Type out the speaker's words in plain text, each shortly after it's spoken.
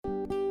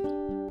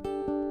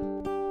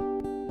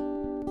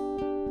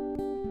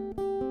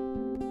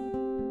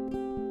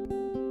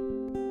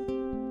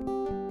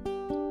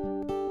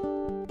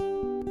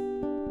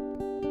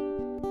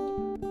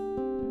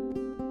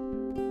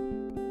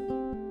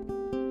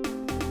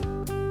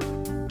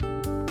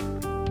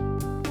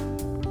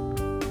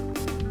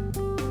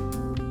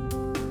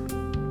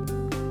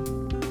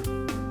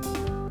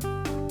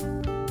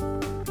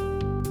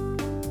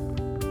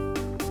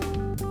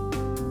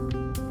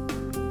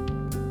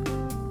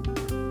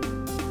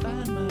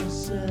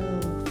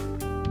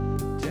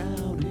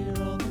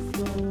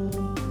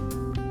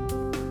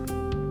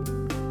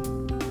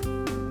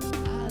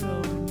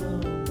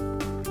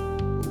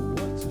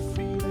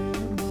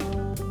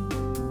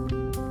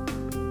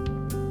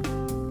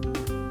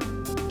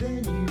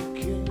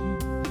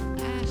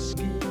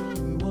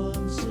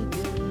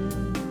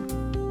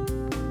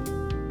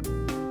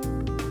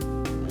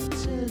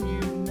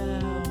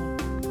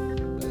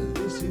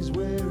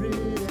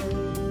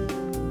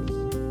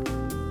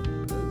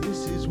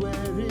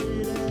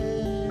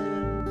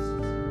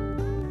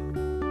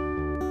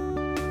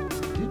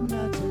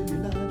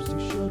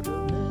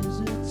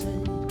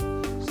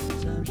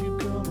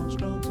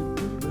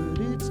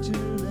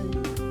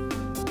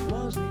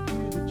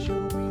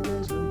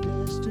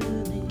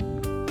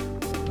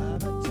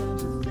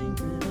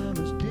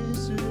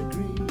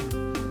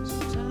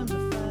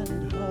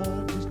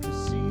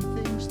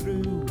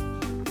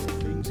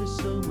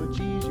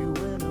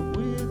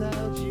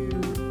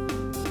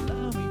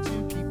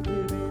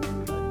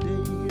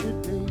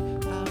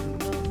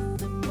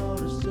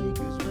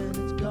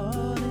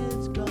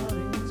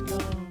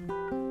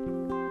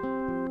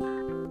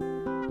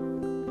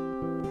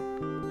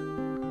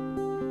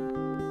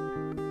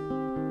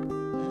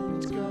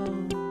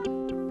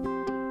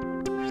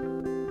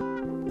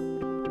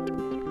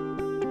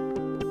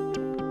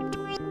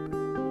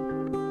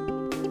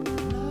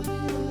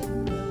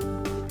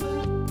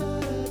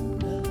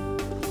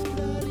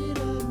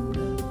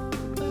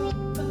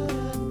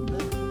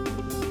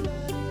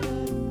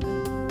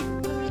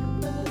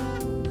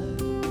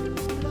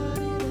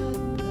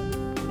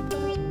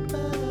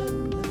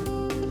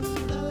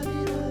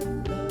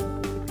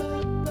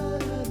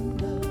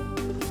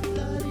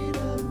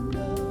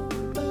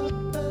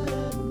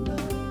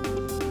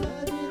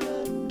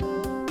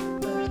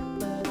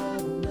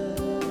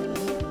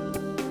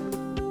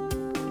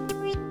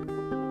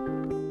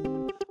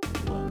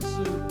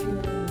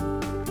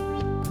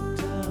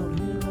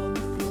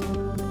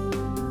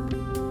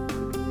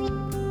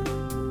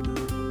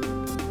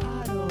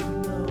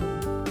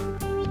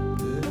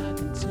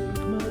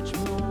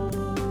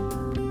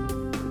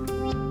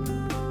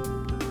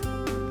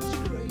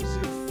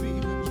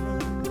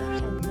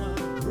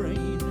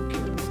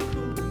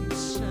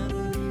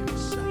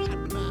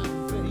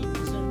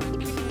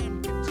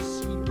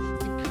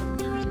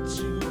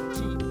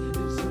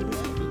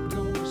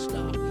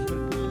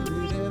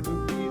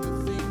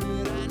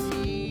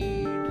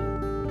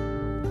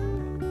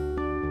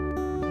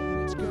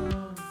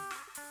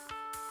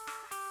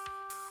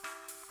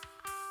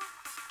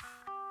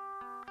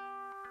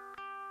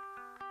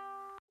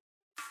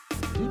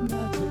Didn't I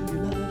tell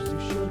you life's too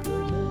short,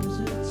 don't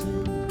hesitate.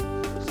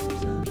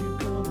 Sometimes you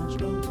come on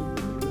strong to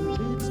me, but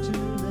it's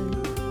too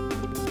late.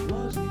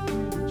 Wasn't it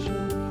you that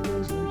showed me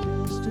there's no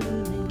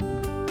destiny?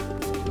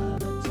 I've had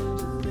times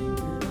to think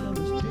that I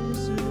must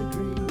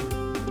disagree.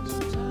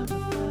 Sometimes I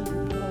find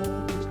it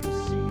hard just to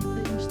see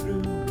things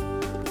through.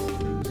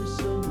 Things are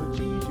so much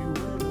easier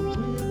when I'm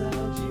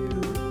without you.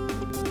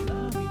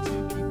 Allow me to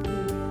keep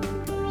living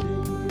it like day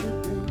to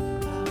day.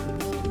 I've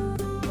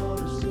nothing more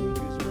to say,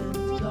 'cause when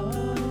it's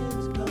gone,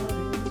 it's gone,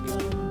 it's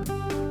gone.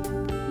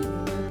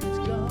 Yeah, when it's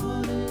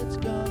gone, it's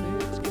gone,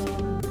 it's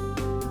gone.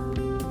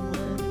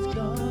 When it's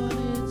gone,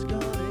 it's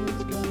gone,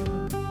 it's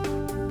gone.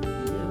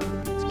 Yeah,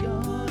 when it's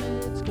gone,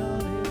 it's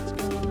gone, it's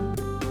gone.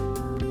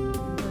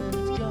 When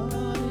it's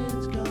gone,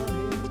 it's gone,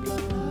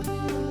 it's gone.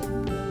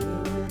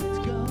 Yeah, when it's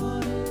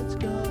gone, it's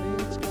gone,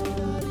 it's gone.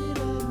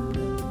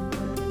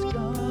 When it's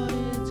gone,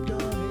 it's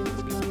gone,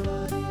 it's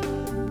gone.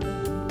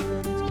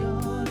 When it's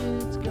gone,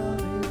 it's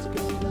gone,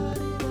 it's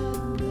gone.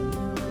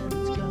 When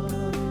it's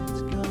gone,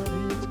 it's gone,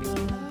 it's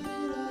gone.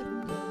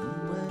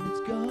 When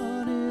it's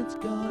gone, it's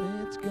gone,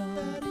 it's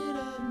gone.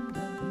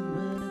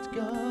 When it's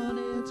gone,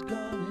 it's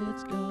gone,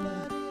 it's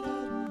gone.